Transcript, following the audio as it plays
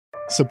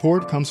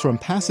Support comes from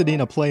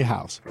Pasadena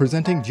Playhouse,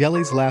 presenting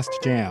Jelly's Last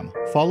Jam.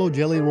 Follow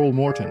Jelly Roll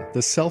Morton,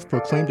 the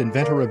self-proclaimed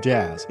inventor of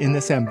jazz, in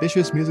this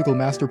ambitious musical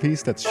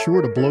masterpiece that's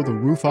sure to blow the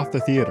roof off the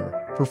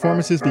theater.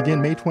 Performances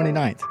begin May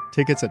 29th.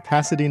 Tickets at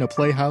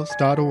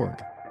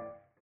pasadena-playhouse.org.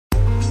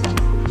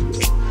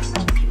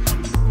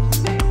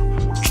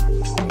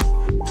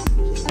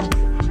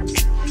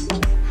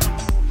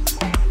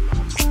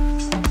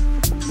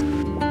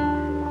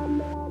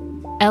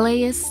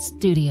 LAist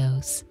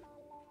Studios.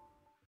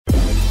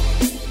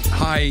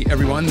 Hi,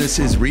 everyone. This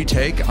is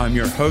Retake. I'm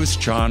your host,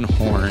 John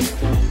Horn.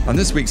 On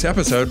this week's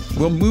episode,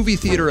 will movie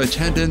theater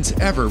attendance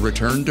ever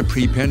return to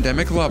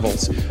pre-pandemic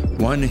levels?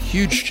 One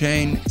huge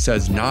chain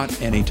says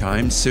not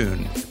anytime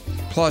soon.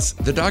 Plus,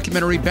 the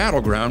documentary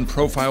Battleground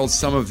profiles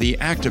some of the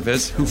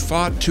activists who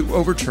fought to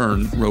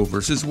overturn Roe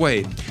v.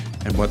 Wade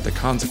and what the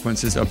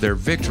consequences of their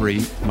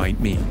victory might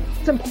mean.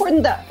 It's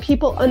important that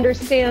people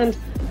understand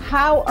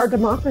how our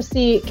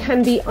democracy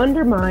can be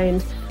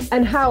undermined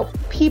and how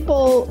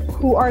people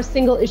who are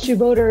single-issue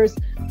voters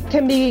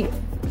can be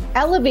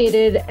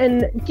elevated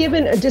and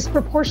given a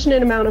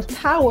disproportionate amount of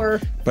power.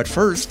 But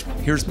first,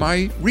 here's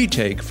my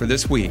retake for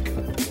this week.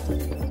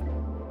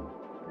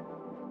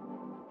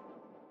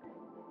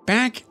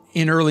 Back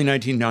in early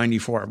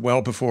 1994,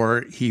 well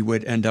before he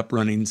would end up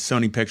running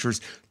Sony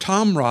Pictures,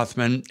 Tom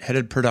Rothman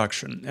headed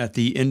production at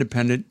the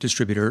independent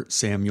distributor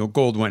Samuel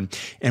Goldwyn,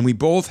 and we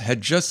both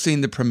had just seen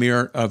the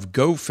premiere of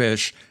Go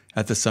Fish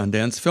at the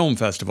Sundance Film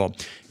Festival.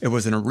 It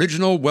was an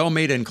original,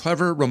 well-made, and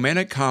clever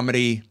romantic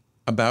comedy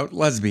about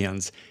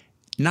lesbians.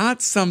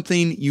 Not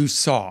something you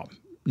saw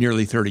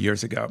nearly 30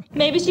 years ago.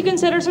 Maybe she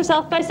considers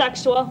herself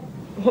bisexual.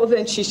 Well,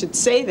 then she should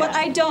say that. But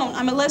I don't.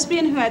 I'm a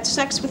lesbian who had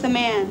sex with a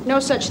man. No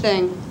such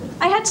thing.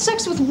 I had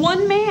sex with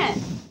one man.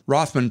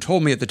 Rothman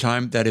told me at the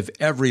time that if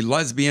every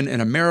lesbian in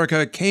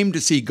America came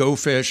to see Go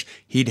Fish,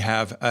 he'd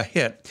have a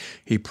hit.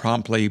 He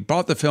promptly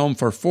bought the film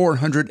for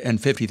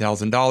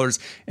 $450,000,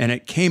 and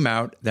it came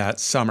out that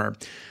summer.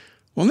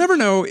 We'll never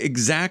know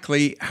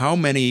exactly how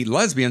many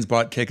lesbians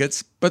bought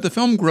tickets, but the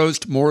film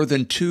grossed more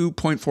than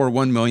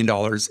 $2.41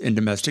 million in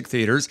domestic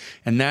theaters,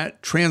 and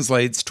that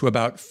translates to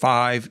about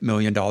 $5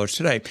 million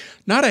today.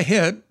 Not a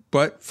hit,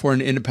 but for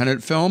an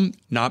independent film,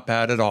 not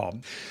bad at all.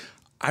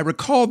 I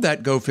recalled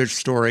that Go Fish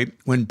story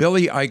when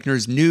Billy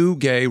Eichner's new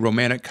gay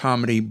romantic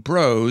comedy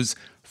Bros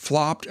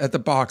flopped at the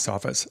box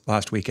office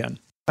last weekend.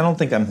 I don't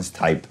think I'm his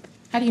type.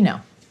 How do you know?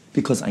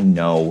 Because I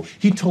know.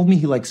 He told me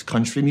he likes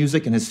country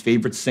music and his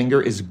favorite singer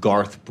is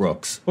Garth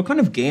Brooks. What kind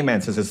of gay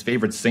man says his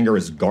favorite singer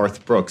is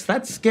Garth Brooks?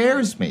 That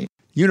scares me.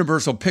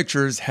 Universal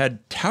Pictures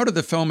had touted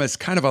the film as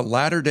kind of a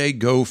latter-day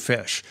Go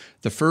Fish,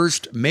 the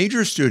first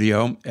major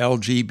studio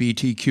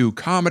LGBTQ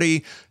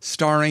comedy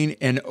starring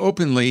an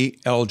openly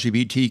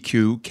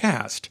LGBTQ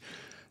cast.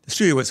 The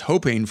studio was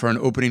hoping for an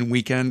opening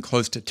weekend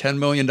close to $10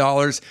 million.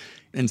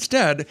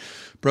 Instead,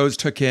 Bros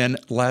took in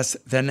less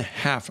than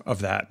half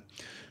of that.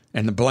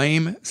 And the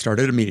blame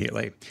started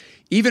immediately.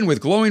 Even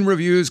with glowing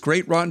reviews,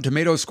 great Rotten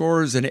Tomato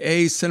scores, an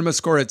A cinema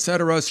score,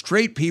 etc.,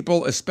 straight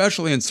people,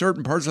 especially in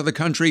certain parts of the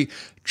country,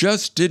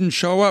 just didn't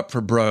show up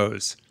for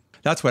Bros.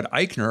 That's what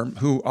Eichner,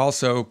 who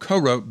also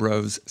co-wrote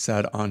Bros,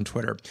 said on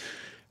Twitter.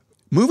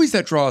 Movies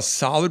that draw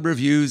solid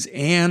reviews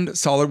and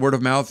solid word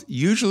of mouth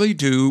usually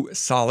do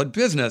solid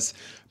business.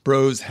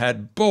 Bros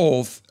had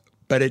both,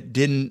 but it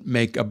didn't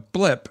make a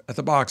blip at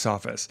the box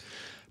office.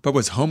 But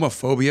was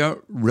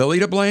homophobia really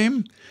to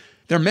blame?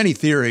 There are many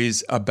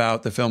theories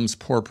about the film's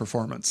poor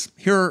performance.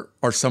 Here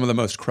are some of the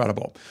most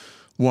credible.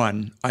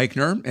 1.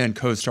 Eichner and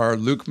co-star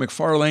Luke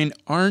McFarlane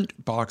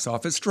aren't box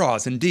office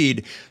draws.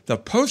 Indeed, the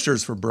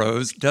posters for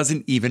Bros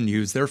doesn't even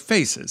use their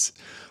faces.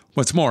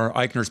 What's more,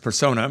 Eichner's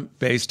persona,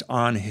 based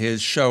on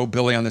his show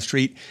Billy on the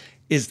Street,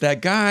 is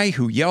that guy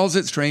who yells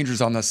at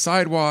strangers on the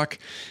sidewalk.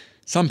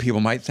 Some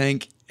people might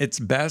think it's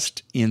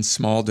best in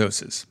small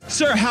doses.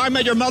 Sir, How I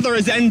Met Your Mother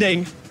is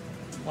ending.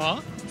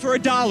 What? For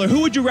 $1,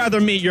 who would you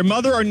rather meet, your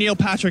mother or Neil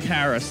Patrick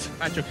Harris?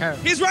 Patrick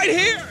Harris. He's right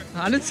here!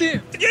 I didn't see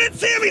him. You didn't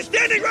see him, he's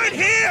standing right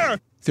here!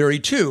 Theory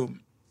 2.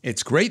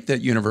 It's great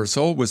that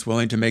Universal was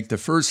willing to make the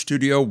first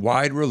studio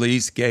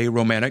wide-release gay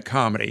romantic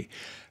comedy.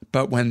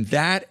 But when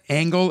that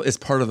angle is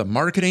part of the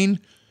marketing,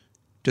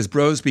 does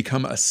Bros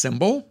become a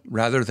symbol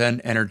rather than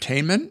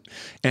entertainment?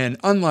 And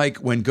unlike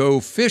when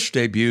Go Fish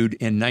debuted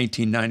in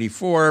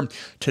 1994,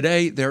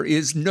 today there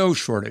is no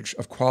shortage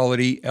of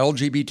quality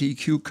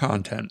LGBTQ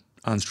content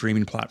on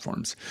streaming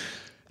platforms.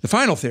 The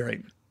final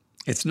theory,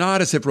 it's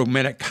not as if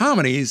romantic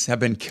comedies have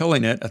been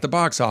killing it at the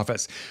box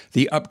office.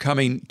 The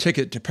upcoming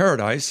Ticket to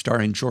Paradise,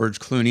 starring George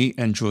Clooney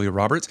and Julia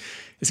Roberts,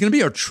 is going to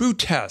be a true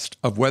test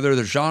of whether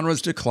the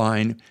genre's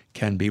decline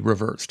can be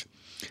reversed.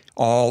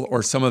 All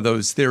or some of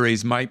those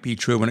theories might be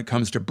true when it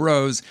comes to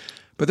Bros,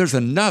 but there's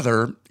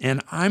another,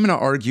 and I'm going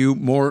to argue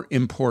more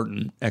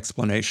important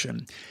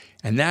explanation.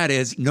 And that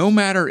is, no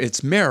matter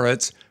its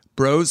merits,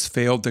 Bros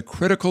failed the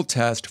critical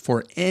test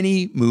for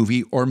any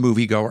movie or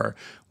moviegoer,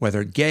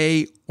 whether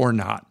gay or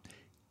not.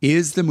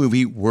 Is the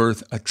movie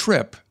worth a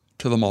trip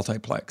to the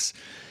multiplex?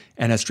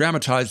 and as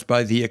dramatized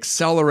by the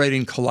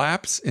accelerating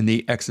collapse in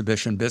the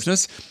exhibition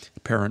business,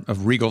 parent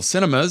of Regal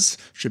Cinemas,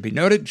 should be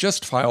noted,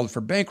 just filed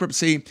for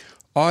bankruptcy,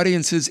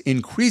 audiences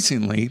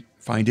increasingly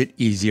find it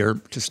easier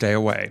to stay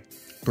away.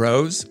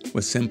 Bros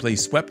was simply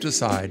swept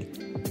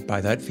aside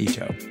by that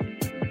veto.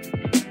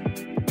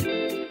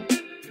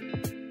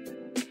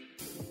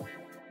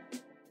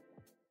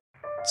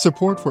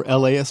 Support for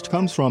LAist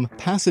comes from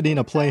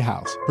Pasadena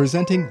Playhouse,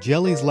 presenting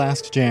Jelly's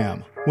Last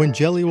Jam. When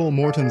Jelly Roll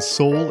Morton's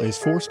soul is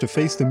forced to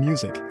face the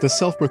music, the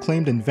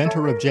self-proclaimed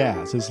inventor of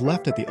jazz is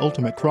left at the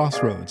ultimate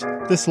crossroads.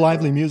 This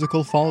lively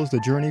musical follows the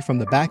journey from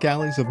the back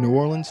alleys of New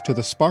Orleans to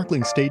the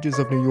sparkling stages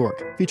of New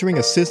York, featuring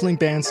a sizzling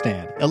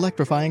bandstand,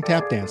 electrifying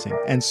tap dancing,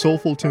 and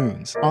soulful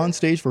tunes. On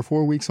stage for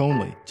 4 weeks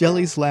only.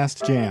 Jelly's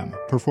Last Jam.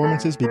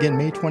 Performances begin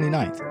May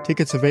 29th.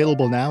 Tickets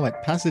available now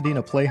at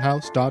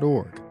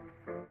PasadenaPlayhouse.org.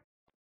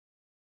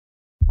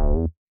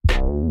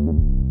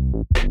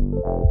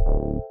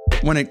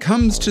 When it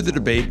comes to the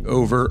debate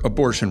over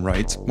abortion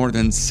rights, more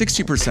than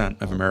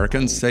 60% of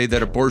Americans say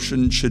that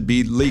abortion should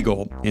be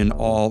legal in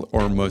all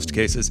or most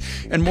cases.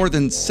 And more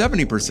than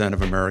 70%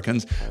 of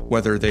Americans,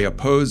 whether they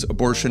oppose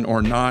abortion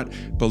or not,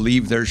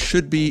 believe there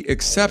should be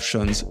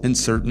exceptions in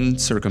certain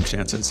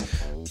circumstances.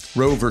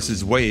 Roe v.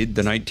 Wade,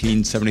 the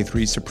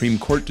 1973 Supreme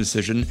Court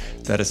decision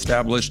that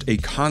established a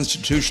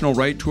constitutional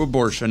right to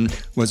abortion,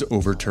 was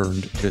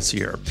overturned this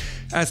year.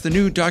 As the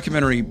new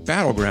documentary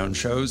Battleground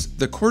shows,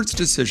 the court's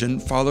decision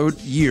followed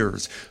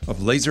years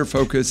of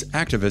laser-focused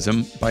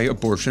activism by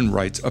abortion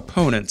rights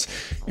opponents,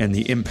 and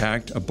the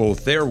impact of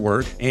both their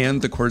work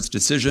and the court's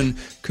decision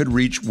could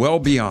reach well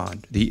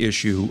beyond the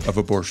issue of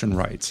abortion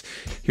rights.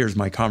 Here's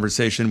my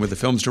conversation with the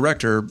film's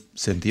director,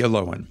 Cynthia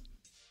Lowen.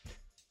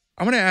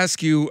 I want to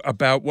ask you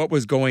about what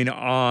was going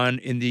on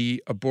in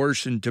the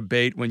abortion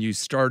debate when you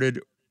started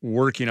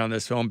working on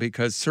this film,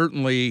 because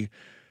certainly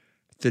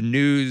the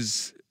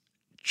news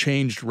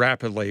changed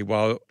rapidly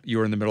while you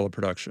were in the middle of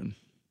production.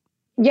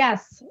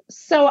 Yes.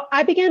 So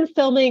I began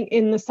filming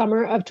in the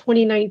summer of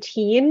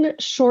 2019,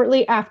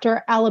 shortly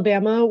after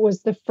Alabama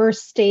was the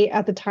first state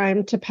at the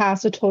time to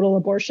pass a total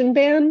abortion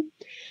ban.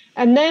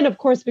 And then, of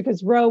course,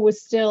 because Roe was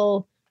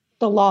still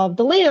the law of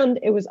the land,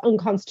 it was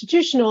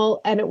unconstitutional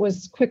and it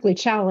was quickly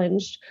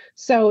challenged.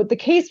 So the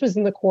case was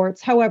in the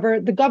courts. However,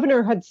 the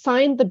governor had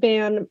signed the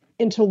ban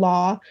into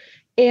law,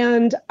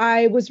 and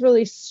I was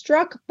really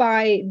struck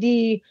by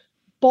the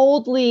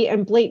boldly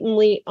and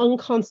blatantly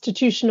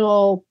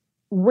unconstitutional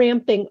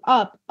ramping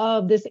up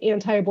of this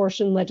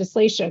anti-abortion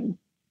legislation.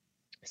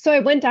 So I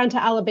went down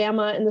to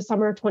Alabama in the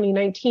summer of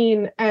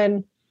 2019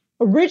 and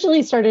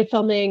originally started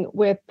filming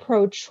with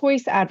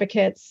pro-choice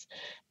advocates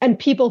and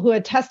people who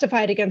had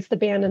testified against the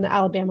ban in the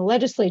Alabama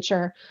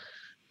legislature.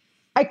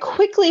 I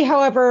quickly,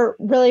 however,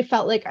 really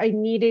felt like I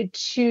needed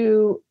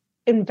to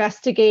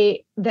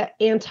investigate the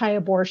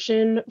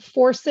anti-abortion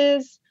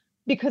forces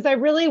because I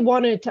really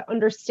wanted to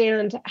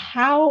understand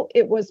how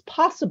it was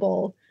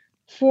possible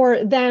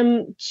for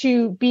them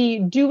to be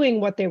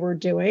doing what they were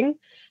doing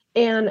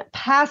and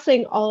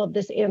passing all of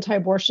this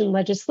anti-abortion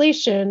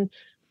legislation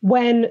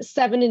when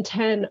 7 in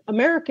 10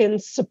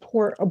 Americans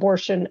support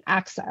abortion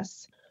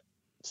access.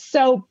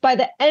 So by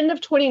the end of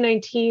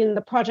 2019,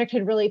 the project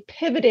had really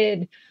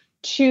pivoted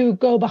to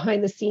go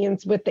behind the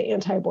scenes with the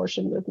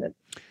anti-abortion movement.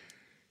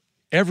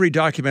 Every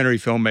documentary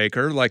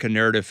filmmaker, like a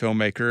narrative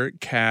filmmaker,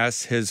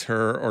 casts his,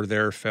 her, or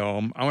their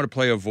film. I want to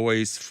play a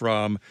voice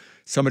from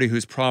somebody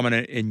who's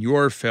prominent in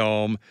your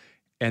film,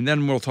 and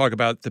then we'll talk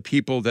about the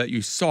people that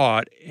you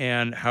sought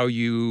and how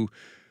you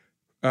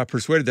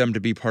persuaded them to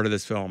be part of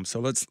this film.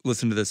 So let's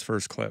listen to this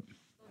first clip.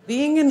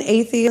 Being an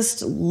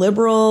atheist,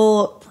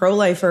 liberal,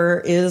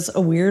 pro-lifer is a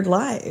weird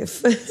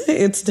life.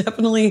 It's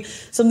definitely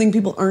something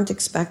people aren't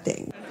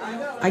expecting.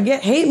 I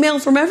get hate mail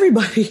from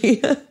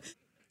everybody.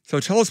 So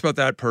tell us about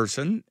that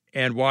person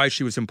and why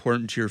she was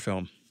important to your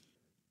film.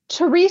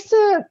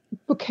 Teresa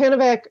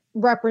Bucanovic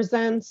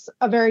represents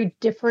a very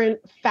different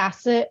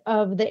facet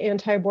of the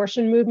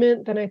anti-abortion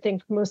movement than I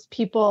think most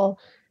people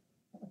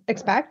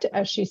expect,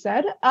 as she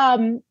said.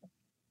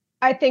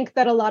 I think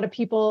that a lot of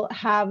people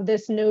have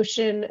this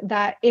notion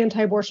that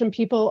anti-abortion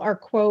people are,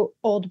 quote,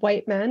 old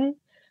white men.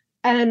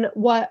 And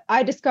what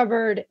I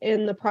discovered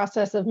in the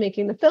process of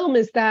making the film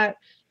is that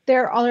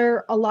there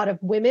are a lot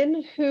of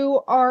women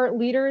who are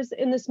leaders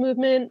in this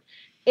movement,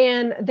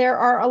 and there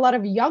are a lot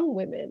of young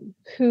women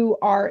who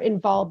are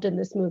involved in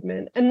this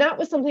movement. And that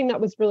was something that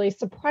was really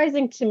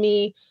surprising to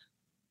me.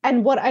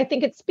 And what I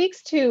think it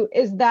speaks to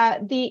is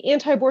that the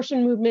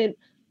anti-abortion movement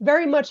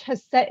very much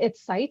has set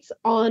its sights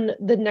on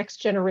the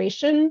next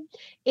generation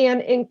and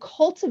in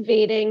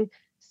cultivating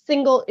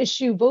single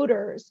issue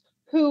voters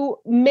who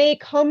may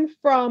come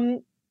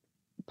from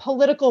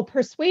political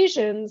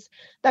persuasions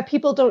that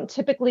people don't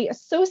typically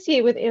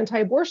associate with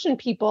anti-abortion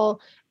people.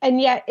 And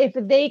yet, if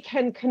they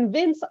can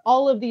convince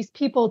all of these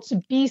people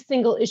to be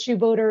single issue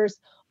voters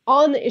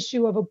on the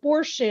issue of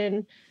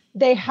abortion,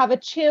 they have a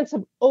chance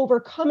of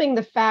overcoming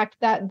the fact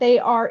that they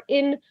are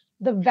in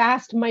the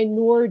vast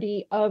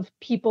minority of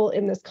people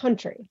in this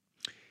country.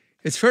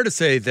 It's fair to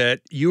say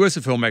that you as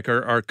a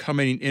filmmaker are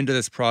coming into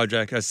this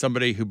project as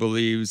somebody who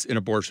believes in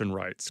abortion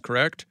rights,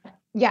 correct?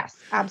 Yes,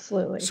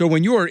 absolutely. So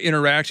when you are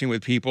interacting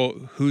with people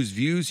whose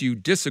views you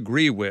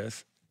disagree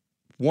with,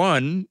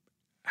 one,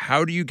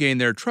 how do you gain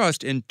their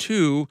trust? And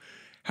two,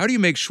 how do you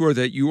make sure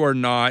that you are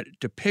not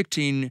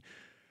depicting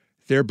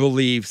their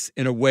beliefs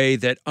in a way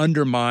that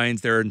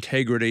undermines their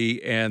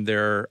integrity and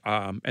their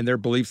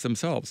beliefs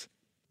themselves?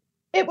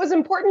 It was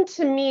important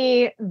to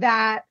me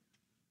that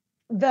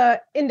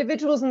the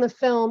individuals in the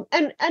film,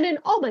 and in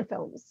all my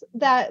films,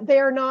 that they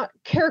are not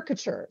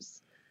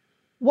caricatures.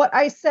 What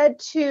I said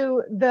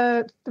to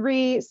the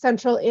three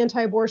central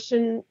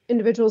anti-abortion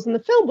individuals in the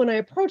film when I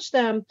approached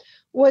them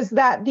was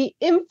that the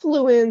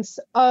influence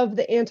of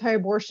the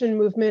anti-abortion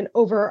movement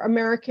over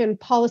American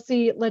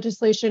policy,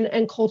 legislation,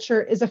 and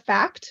culture is a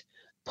fact.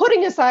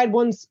 Putting aside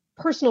one's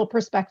personal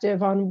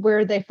perspective on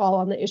where they fall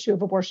on the issue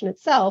of abortion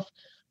itself,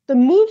 the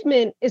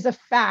movement is a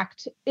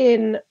fact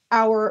in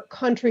our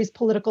country's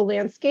political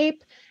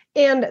landscape.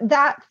 And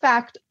that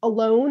fact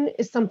alone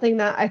is something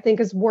that I think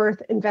is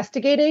worth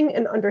investigating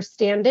and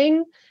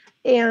understanding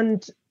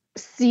and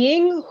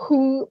seeing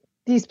who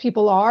these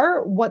people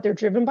are, what they're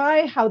driven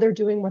by, how they're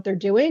doing what they're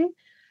doing.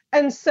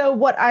 And so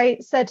what I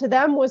said to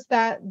them was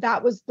that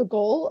was the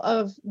goal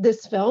of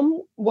this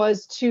film,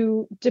 was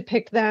to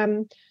depict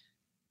them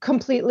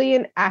completely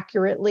and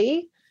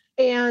accurately,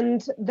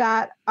 and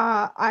that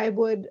I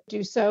would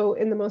do so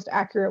in the most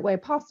accurate way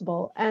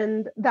possible.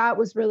 And that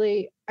was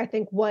really, I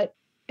think, what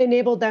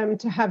enabled them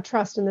to have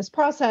trust in this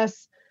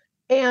process.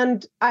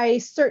 And I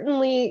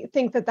certainly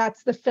think that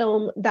that's the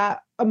film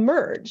that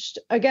emerged.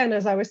 Again,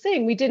 as I was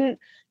saying, we didn't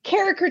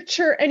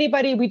caricature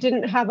anybody. We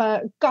didn't have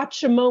a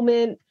gotcha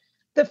moment.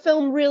 The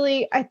film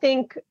really, I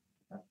think,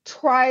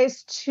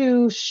 tries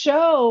to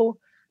show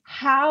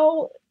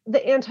how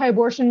the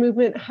anti-abortion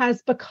movement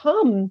has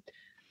become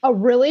a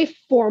really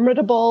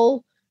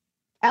formidable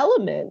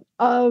element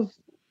of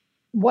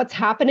what's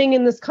happening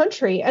in this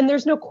country. And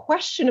there's no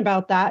question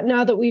about that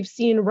now that we've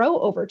seen Roe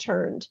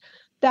overturned,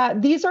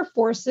 that these are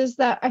forces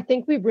that I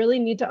think we really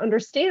need to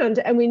understand,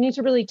 and we need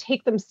to really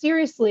take them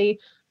seriously,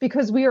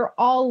 because we are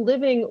all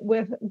living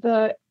with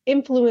the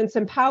influence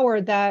and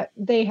power that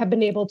they have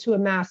been able to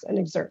amass and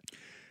exert.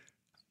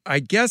 I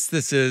guess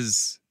this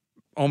is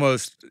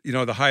almost,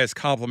 the highest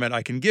compliment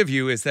I can give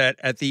you is that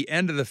at the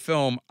end of the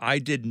film, I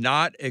did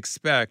not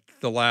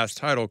expect the last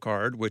title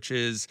card, which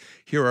is,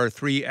 here are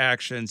 3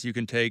 actions you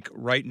can take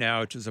right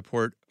now to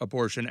support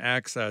abortion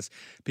access,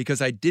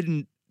 because I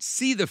didn't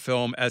see the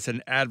film as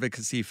an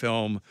advocacy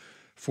film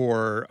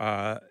for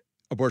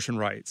abortion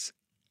rights.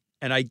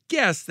 And I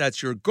guess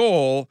that's your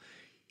goal.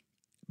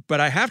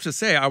 But I have to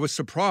say, I was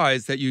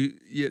surprised that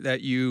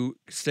you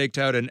staked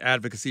out an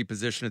advocacy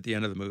position at the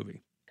end of the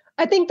movie.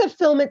 I think the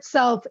film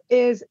itself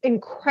is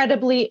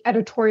incredibly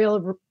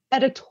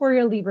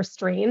editorially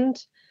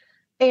restrained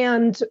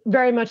and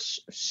very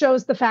much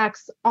shows the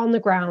facts on the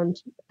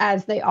ground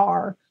as they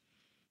are.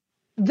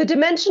 The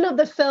dimension of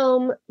the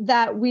film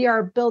that we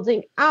are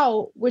building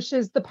out, which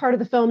is the part of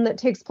the film that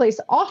takes place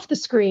off the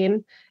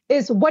screen,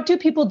 is what do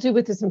people do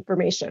with this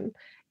information?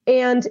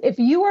 And if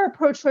you are a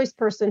pro-choice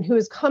person who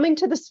is coming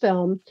to this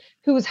film,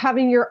 who is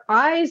having your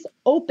eyes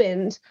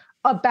opened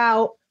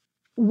about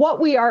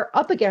what we are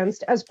up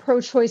against as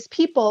pro-choice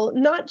people,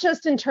 not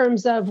just in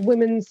terms of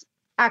women's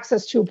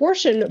access to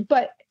abortion,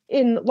 but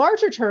in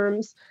larger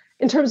terms,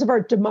 in terms of our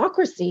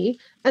democracy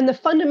and the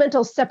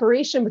fundamental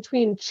separation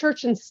between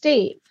church and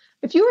state.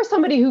 If you are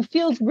somebody who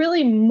feels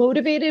really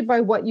motivated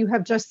by what you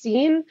have just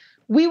seen,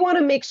 we want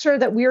to make sure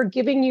that we are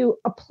giving you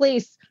a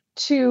place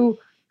to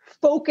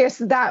focus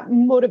that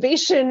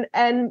motivation.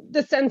 And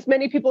the sense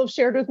many people have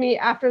shared with me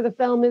after the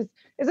film is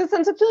a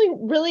sense of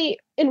feeling really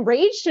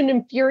enraged and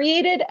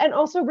infuriated and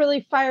also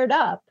really fired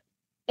up.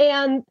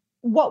 And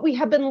what we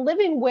have been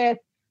living with,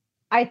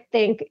 I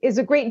think, is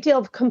a great deal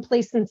of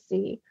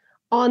complacency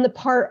on the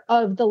part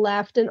of the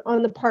left and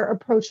on the part of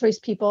pro-choice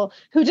people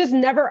who just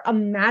never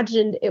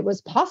imagined it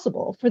was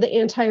possible for the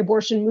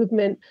anti-abortion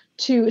movement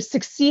to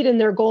succeed in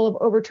their goal of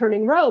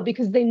overturning Roe,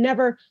 because they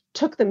never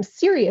took them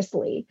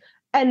seriously.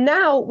 And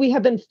now we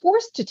have been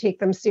forced to take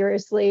them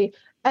seriously.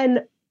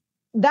 And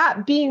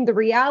that being the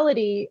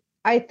reality,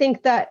 I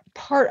think that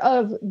part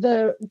of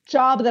the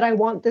job that I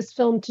want this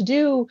film to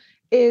do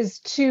is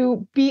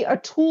to be a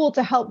tool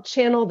to help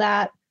channel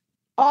that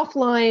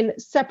offline,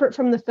 separate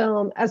from the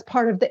film, as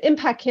part of the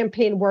impact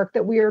campaign work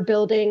that we are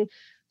building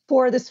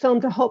for this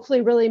film to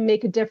hopefully really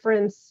make a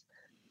difference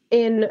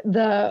in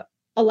the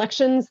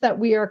elections that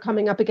we are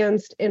coming up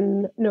against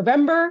in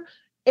November,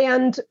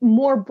 and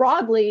more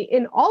broadly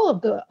in all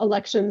of the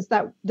elections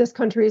that this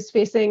country is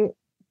facing,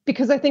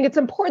 because I think it's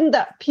important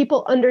that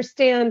people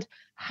understand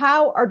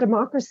how our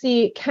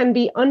democracy can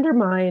be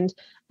undermined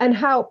and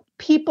how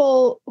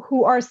people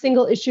who are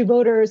single issue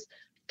voters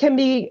can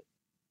be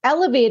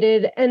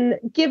elevated and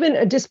given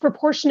a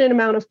disproportionate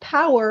amount of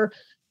power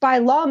by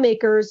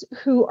lawmakers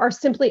who are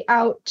simply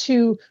out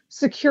to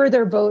secure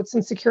their votes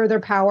and secure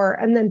their power,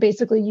 and then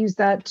basically use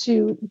that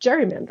to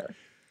gerrymander.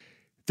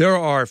 There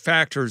are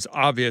factors,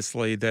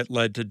 obviously, that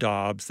led to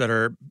Dobbs that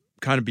are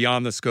kind of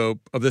beyond the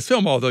scope of this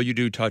film, although you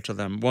do touch on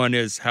them. One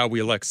is how we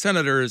elect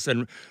senators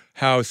and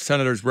how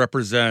senators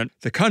represent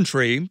the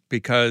country,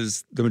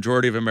 because the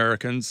majority of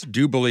Americans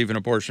do believe in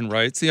abortion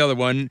rights. The other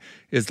one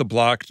is the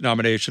blocked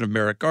nomination of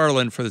Merrick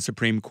Garland for the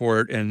Supreme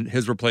Court and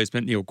his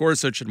replacement, Neil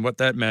Gorsuch, and what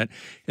that meant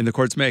in the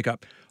court's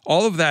makeup.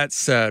 All of that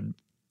said,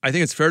 I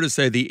think it's fair to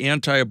say the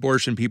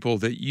anti-abortion people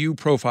that you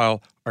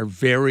profile are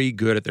very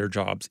good at their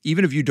jobs.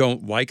 Even if you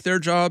don't like their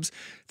jobs,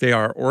 they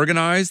are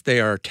organized, they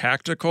are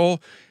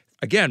tactical.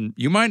 Again,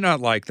 you might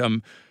not like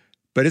them,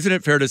 but isn't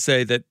it fair to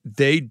say that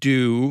they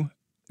do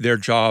their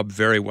job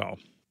very well?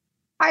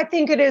 I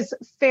think it is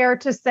fair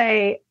to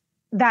say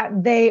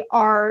that they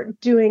are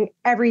doing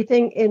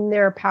everything in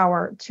their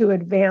power to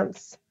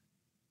advance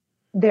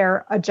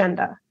their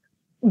agenda,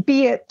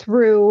 be it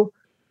through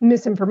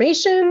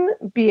misinformation,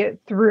 be it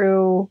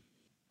through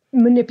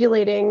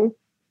manipulating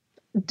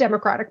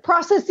democratic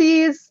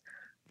processes,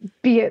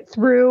 be it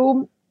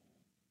through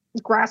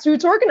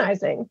grassroots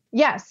organizing.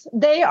 Yes,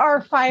 they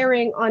are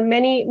firing on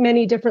many,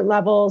 many different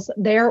levels.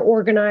 They are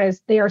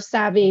organized, they are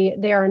savvy,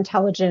 they are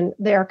intelligent,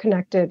 they are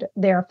connected,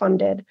 they are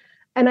funded.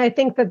 And I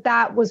think that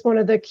that was one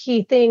of the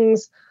key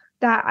things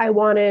that I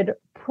wanted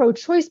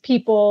pro-choice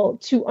people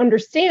to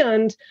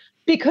understand,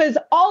 because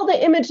all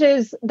the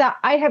images that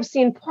I have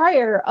seen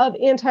prior of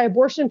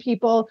anti-abortion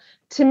people,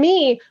 to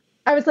me,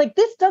 I was like,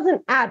 this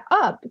doesn't add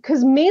up,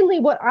 because mainly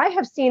what I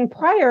have seen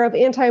prior of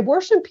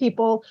anti-abortion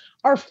people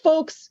are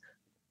folks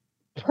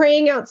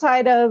praying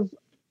outside of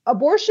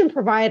abortion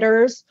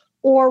providers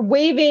or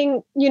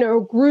waving,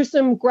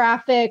 gruesome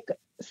graphic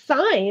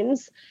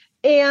signs,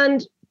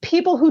 and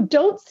people who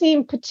don't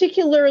seem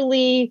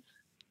particularly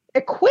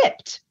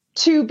equipped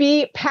to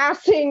be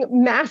passing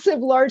massive,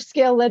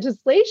 large-scale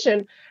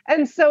legislation.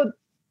 And so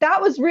that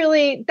was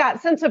really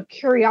that sense of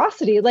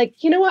curiosity.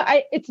 Like, you know what?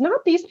 It's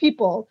not these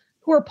people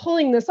who are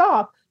pulling this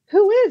off.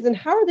 Who is, and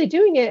how are they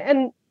doing it?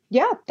 And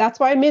yeah, that's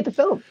why I made the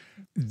film.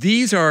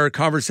 These are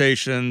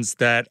conversations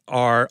that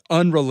are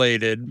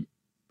unrelated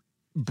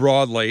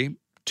broadly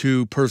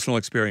to personal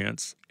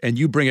experience, and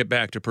you bring it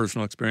back to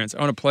personal experience. I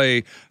want to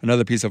play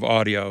another piece of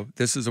audio.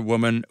 This is a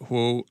woman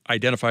who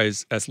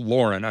identifies as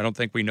Lauren. I don't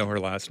think we know her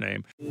last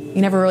name.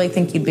 You never really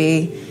think you'd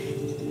be,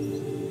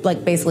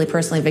 basically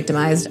personally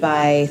victimized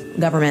by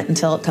government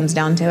until it comes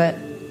down to it.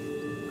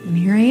 And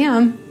here I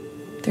am,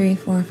 3,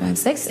 4, 5,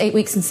 6, 8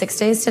 weeks and 6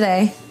 days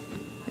today.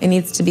 It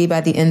needs to be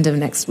by the end of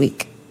next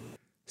week.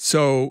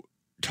 So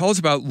tell us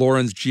about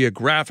Lauren's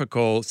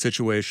geographical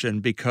situation,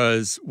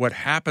 because what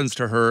happens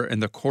to her in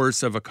the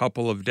course of a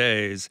couple of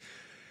days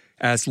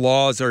as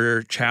laws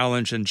are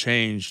challenged and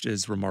changed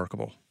is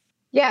remarkable.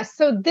 Yes.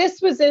 So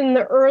this was in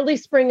the early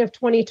spring of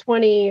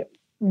 2020,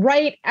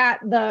 right at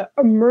the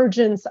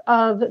emergence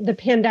of the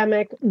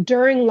pandemic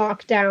during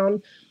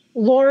lockdown.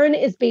 Lauren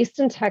is based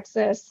in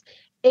Texas,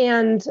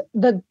 and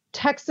the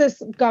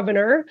Texas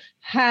governor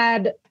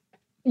had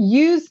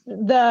used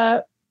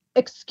the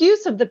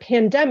excuse of the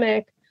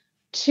pandemic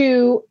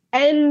to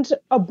end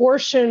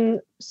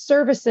abortion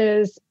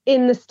services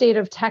in the state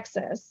of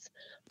Texas.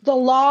 The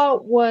law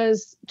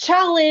was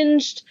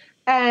challenged,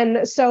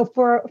 and so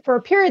for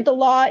a period, the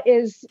law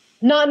is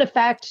not in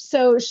effect.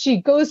 So she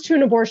goes to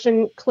an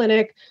abortion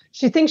clinic.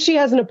 She thinks she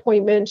has an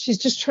appointment. She's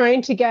just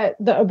trying to get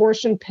the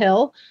abortion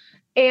pill.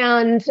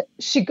 And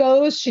she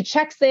goes, she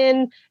checks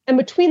in, and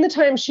between the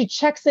time she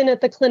checks in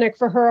at the clinic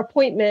for her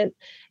appointment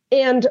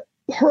and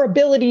her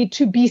ability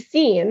to be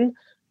seen,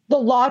 the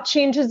law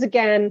changes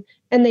again,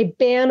 and they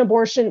ban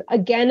abortion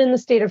again in the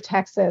state of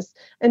Texas.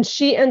 And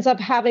she ends up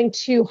having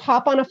to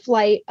hop on a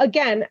flight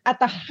again at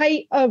the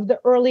height of the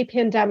early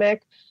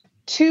pandemic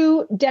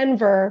to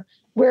Denver,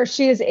 where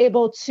she is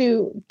able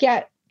to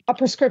get a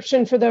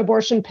prescription for the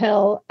abortion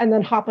pill and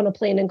then hop on a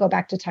plane and go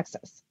back to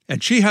Texas.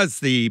 And she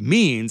has the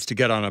means to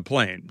get on a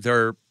plane.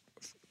 There are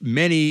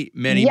many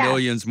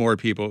millions more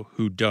people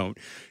who don't.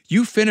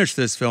 You finished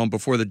this film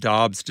before the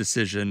Dobbs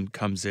decision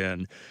comes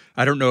in.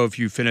 I don't know if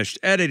you finished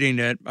editing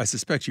it. I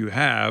suspect you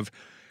have.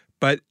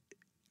 But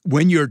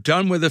when you're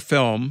done with the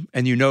film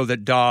and you know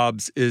that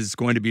Dobbs is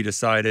going to be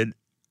decided,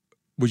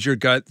 was your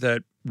gut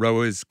that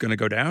Roe is going to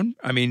go down?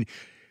 I mean,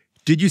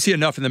 did you see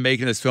enough in the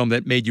making of this film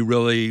that made you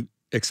really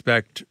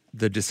expect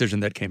the decision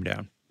that came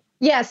down?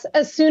 Yes.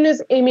 As soon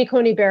as Amy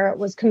Coney Barrett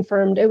was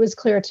confirmed, it was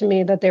clear to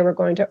me that they were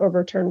going to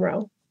overturn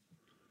Roe.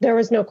 There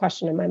was no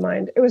question in my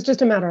mind. It was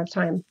just a matter of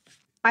time.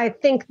 I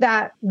think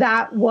that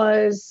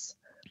was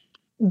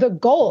the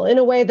goal. In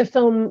a way, the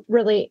film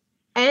really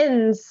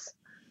ends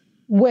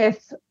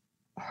with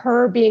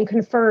her being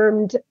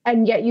confirmed.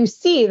 And yet you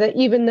see that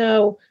even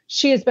though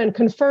she has been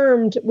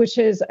confirmed, which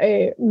is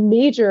a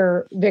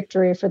major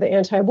victory for the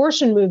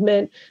anti-abortion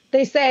movement,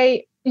 they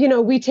say,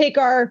 we take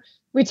our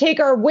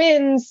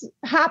wins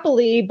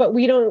happily, but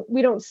we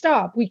don't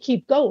stop. We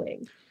keep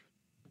going.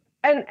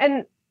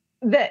 And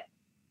the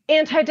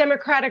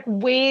anti-democratic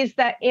ways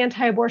that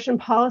anti-abortion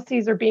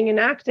policies are being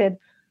enacted,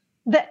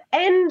 the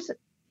end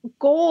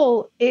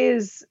goal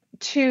is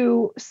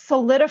to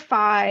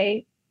solidify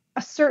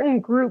a certain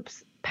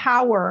group's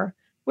power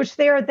which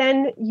they are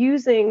then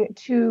using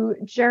to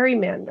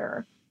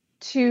gerrymander,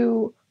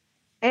 to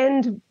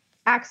end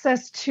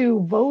access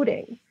to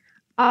voting.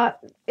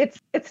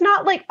 It's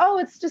not like, oh,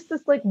 it's just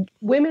this like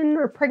women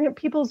or pregnant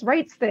people's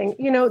rights thing.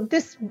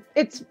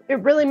 It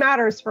really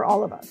matters for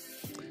all of us.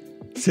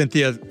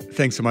 Cynthia,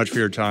 thanks so much for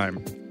your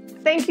time.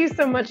 Thank you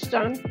so much,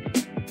 John.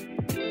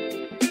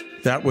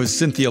 That was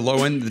Cynthia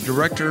Lowen, the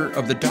director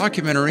of the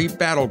documentary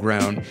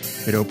Battleground.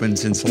 It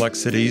opens in select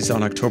cities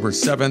on October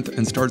 7th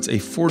and starts a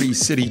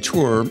 40-city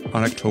tour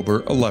on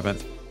October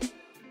 11th.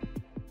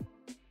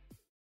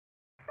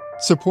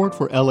 Support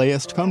for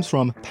LAist comes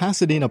from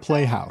Pasadena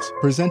Playhouse,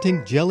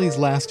 presenting Jelly's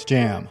Last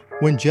Jam.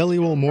 When Jelly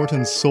Roll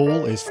Morton's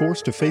soul is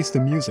forced to face the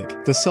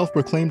music, the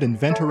self-proclaimed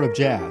inventor of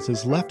jazz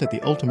is left at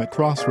the ultimate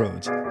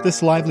crossroads.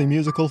 This lively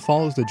musical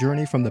follows the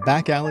journey from the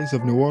back alleys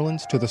of New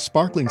Orleans to the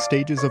sparkling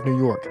stages of New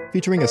York,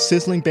 featuring a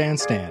sizzling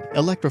bandstand,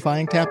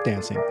 electrifying tap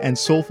dancing, and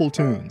soulful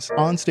tunes.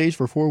 On stage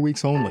for 4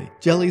 weeks only.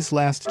 Jelly's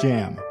Last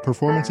Jam.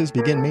 Performances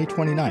begin May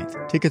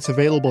 29th. Tickets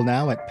available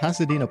now at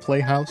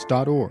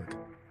PasadenaPlayhouse.org.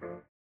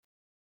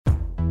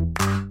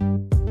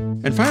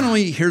 And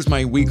finally, here's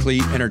my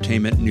weekly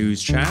entertainment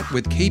news chat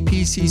with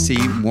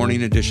KPCC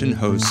Morning Edition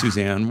host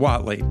Suzanne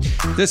Watley.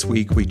 This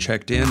week, we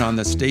checked in on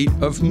the state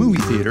of movie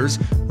theaters,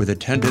 with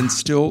attendance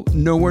still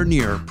nowhere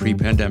near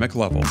pre-pandemic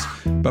levels.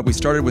 But we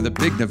started with a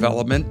big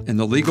development in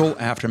the legal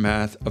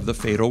aftermath of the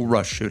fatal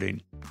Rush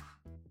shooting.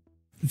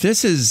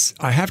 This is,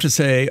 I have to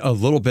say, a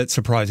little bit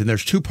surprising.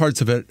 There's two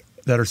parts of it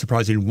that are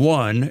surprising.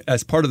 One,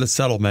 as part of the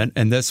settlement,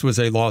 and this was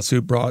a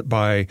lawsuit brought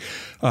by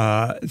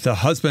the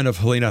husband of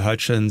Helena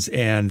Hutchins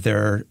and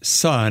their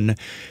son,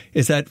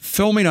 is that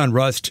filming on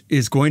Rust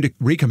is going to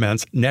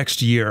recommence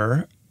next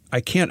year. I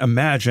can't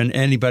imagine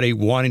anybody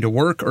wanting to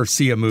work or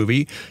see a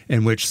movie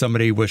in which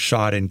somebody was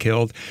shot and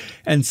killed.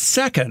 And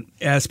second,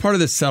 as part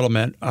of this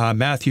settlement,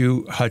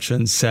 Matthew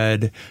Hutchins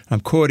said, I'm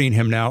quoting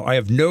him now, "I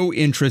have no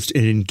interest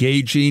in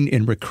engaging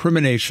in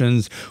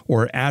recriminations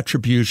or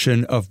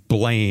attribution of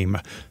blame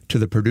to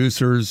the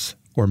producers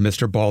or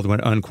Mr.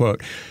 Baldwin,"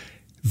 unquote.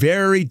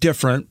 Very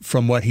different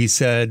from what he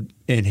said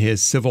in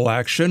his civil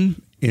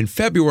action in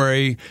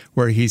February,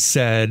 where he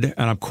said,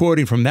 and I'm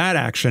quoting from that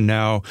action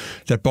now,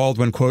 that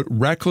Baldwin, quote,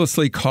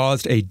 recklessly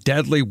caused a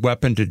deadly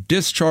weapon to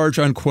discharge,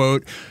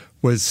 unquote,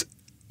 was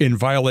in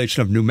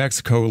violation of New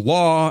Mexico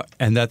law,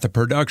 and that the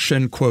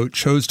production, quote,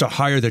 chose to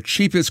hire the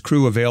cheapest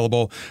crew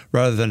available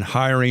rather than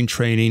hiring,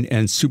 training,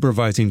 and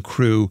supervising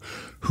crew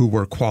who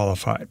were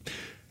qualified.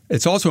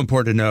 It's also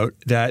important to note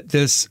that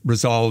this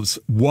resolves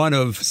one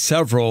of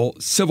several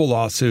civil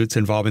lawsuits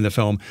involving the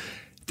film.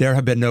 There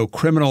have been no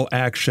criminal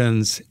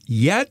actions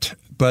yet,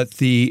 but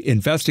the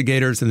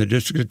investigators and the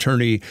district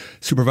attorney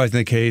supervising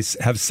the case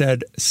have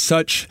said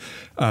such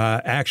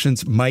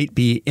actions might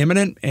be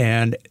imminent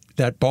and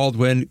that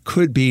Baldwin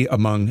could be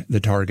among the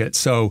targets.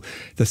 So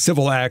the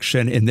civil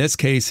action in this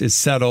case is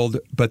settled,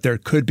 but there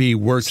could be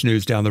worse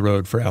news down the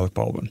road for Alec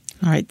Baldwin.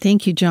 All right.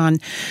 Thank you, John.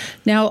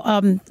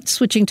 Now,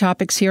 switching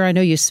topics here, I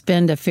know you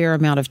spend a fair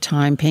amount of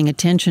time paying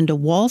attention to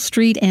Wall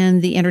Street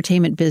and the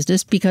entertainment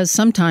business because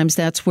sometimes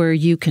that's where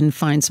you can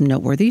find some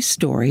noteworthy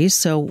stories.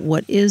 So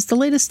what is the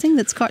latest thing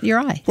that's caught your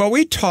eye? Well,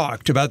 we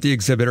talked about the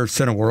exhibitor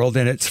Cineworld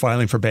and its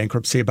filing for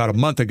bankruptcy about a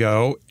month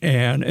ago,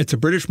 and it's a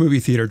British movie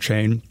theater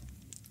chain.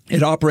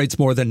 It operates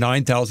more than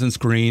 9,000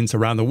 screens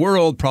around the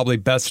world, probably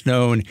best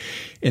known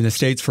in the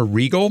States for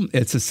Regal.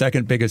 It's the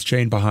second biggest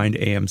chain behind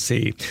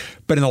AMC.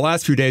 But in the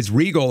last few days,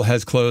 Regal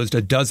has closed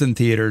a dozen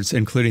theaters,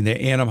 including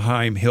the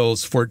Anaheim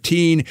Hills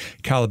 14,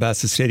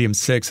 Calabasas Stadium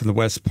 6, and the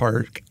West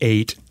Park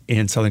 8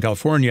 in Southern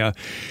California.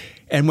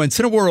 And when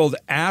Cineworld,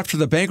 after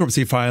the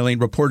bankruptcy filing,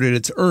 reported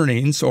its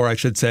earnings, or I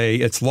should say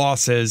its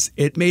losses,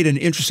 it made an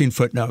interesting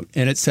footnote.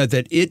 And it said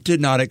that it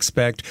did not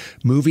expect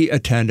movie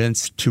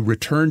attendance to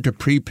return to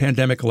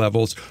pre-pandemic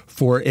levels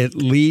for at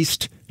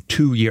least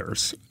 2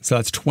 years. So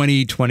that's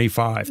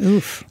 2025.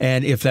 Oof.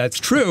 And if that's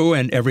true,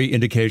 and every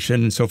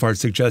indication so far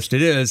suggests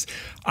it is,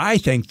 I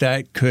think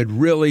that could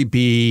really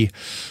be,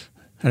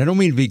 and I don't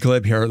mean to be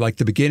glib here, like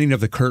the beginning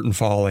of the curtain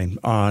falling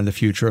on the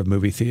future of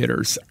movie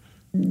theaters.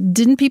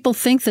 Didn't people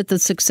think that the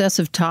success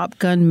of Top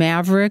Gun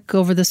Maverick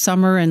over the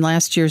summer and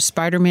last year's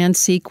Spider-Man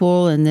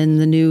sequel and then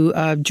the new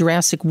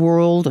Jurassic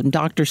World and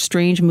Doctor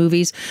Strange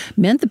movies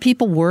meant that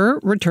people were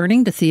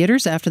returning to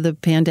theaters after the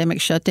pandemic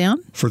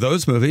shutdown? For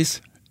those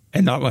movies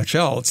and not much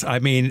else. I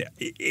mean,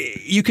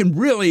 you can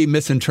really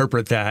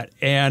misinterpret that.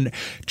 And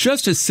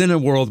just as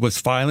Cineworld was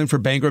filing for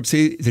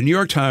bankruptcy, the New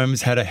York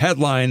Times had a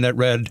headline that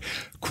read,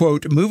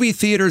 quote, "Movie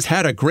theaters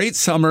had a great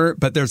summer,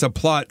 but there's a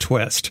plot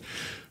twist."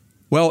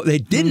 Well, they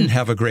didn't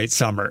have a great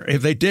summer.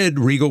 If they did,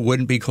 Regal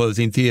wouldn't be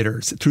closing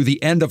theaters. Through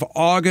the end of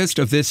August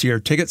of this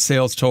year, ticket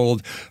sales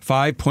totaled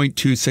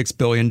 $5.26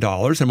 billion.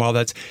 And while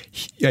that's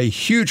a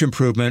huge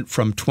improvement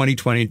from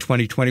 2020 and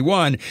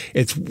 2021,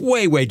 it's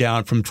way, way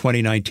down from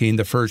 2019,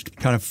 the first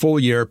kind of full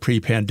year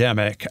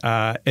pre-pandemic.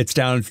 It's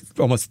down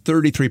almost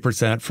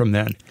 33% from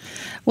then.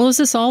 Well, is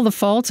this all the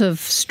fault of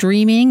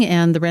streaming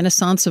and the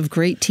renaissance of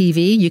great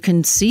TV? You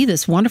can see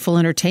this wonderful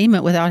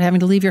entertainment without having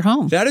to leave your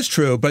home. That is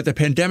true, but the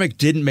pandemic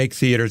didn't make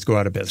theaters go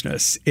out of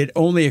business. It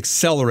only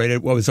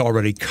accelerated what was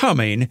already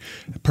coming.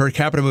 Per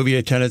capita movie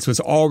attendance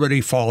was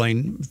already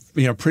falling,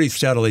 pretty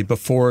steadily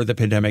before the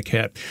pandemic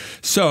hit.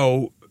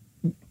 So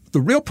the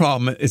real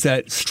problem is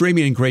that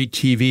streaming and great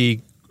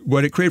TV,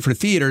 what it created for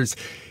theaters,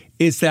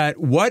 is that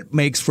what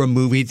makes for a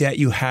movie that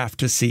you have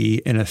to see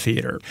in a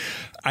theater.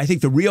 I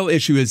think the real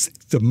issue is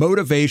the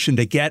motivation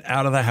to get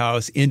out of the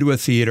house into a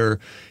theater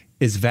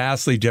is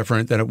vastly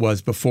different than it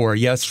was before.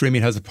 Yes,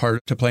 streaming has a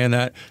part to play in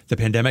that. The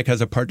pandemic has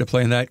a part to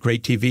play in that.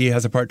 Great TV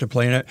has a part to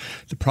play in it.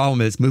 The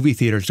problem is movie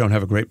theaters don't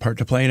have a great part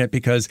to play in it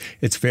because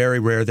it's very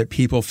rare that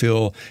people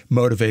feel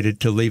motivated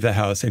to leave the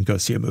house and go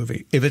see a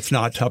movie, if it's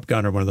not Top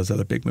Gun or one of those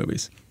other big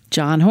movies.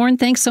 John Horn,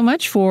 thanks so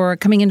much for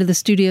coming into the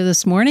studio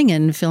this morning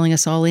and filling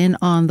us all in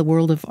on the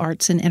world of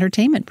arts and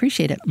entertainment.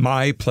 Appreciate it.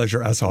 My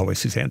pleasure, as always,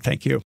 Suzanne.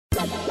 Thank you.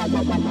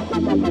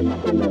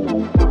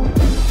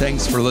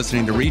 Thanks for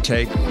listening to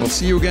Retake. We'll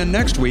see you again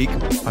next week.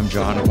 I'm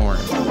John Horn.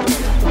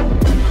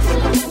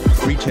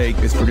 Retake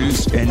is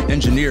produced and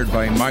engineered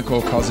by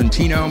Michael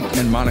Cosentino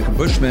and Monica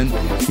Bushman.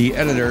 The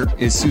editor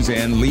is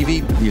Suzanne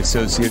Levy. The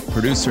associate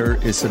producer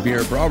is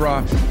Sabir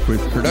Brawra,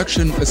 with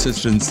production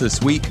assistance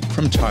this week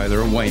from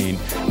Tyler Wayne.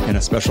 And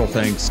a special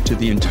thanks to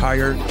the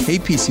entire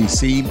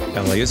KPCC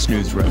LAist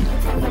newsroom.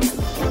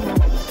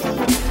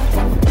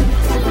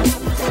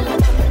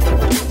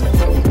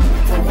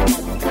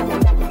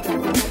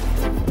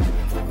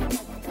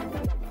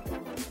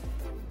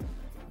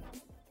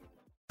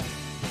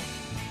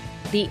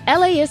 The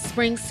LAist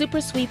Spring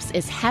Super Sweeps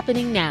is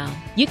happening now.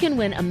 You can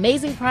win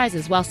amazing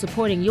prizes while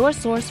supporting your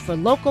source for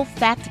local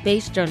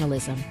fact-based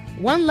journalism.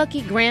 One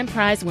lucky grand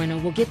prize winner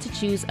will get to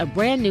choose a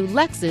brand new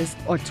Lexus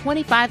or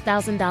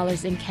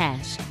 $25,000 in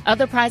cash.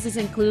 Other prizes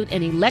include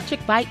an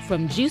electric bike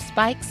from Juice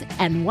Bikes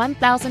and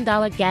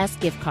 $1,000 gas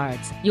gift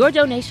cards. Your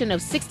donation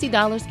of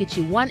 $60 gets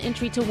you one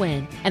entry to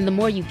win, and the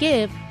more you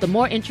give, the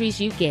more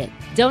entries you get.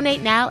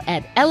 Donate now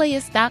at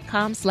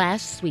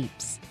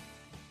LAist.com/sweeps.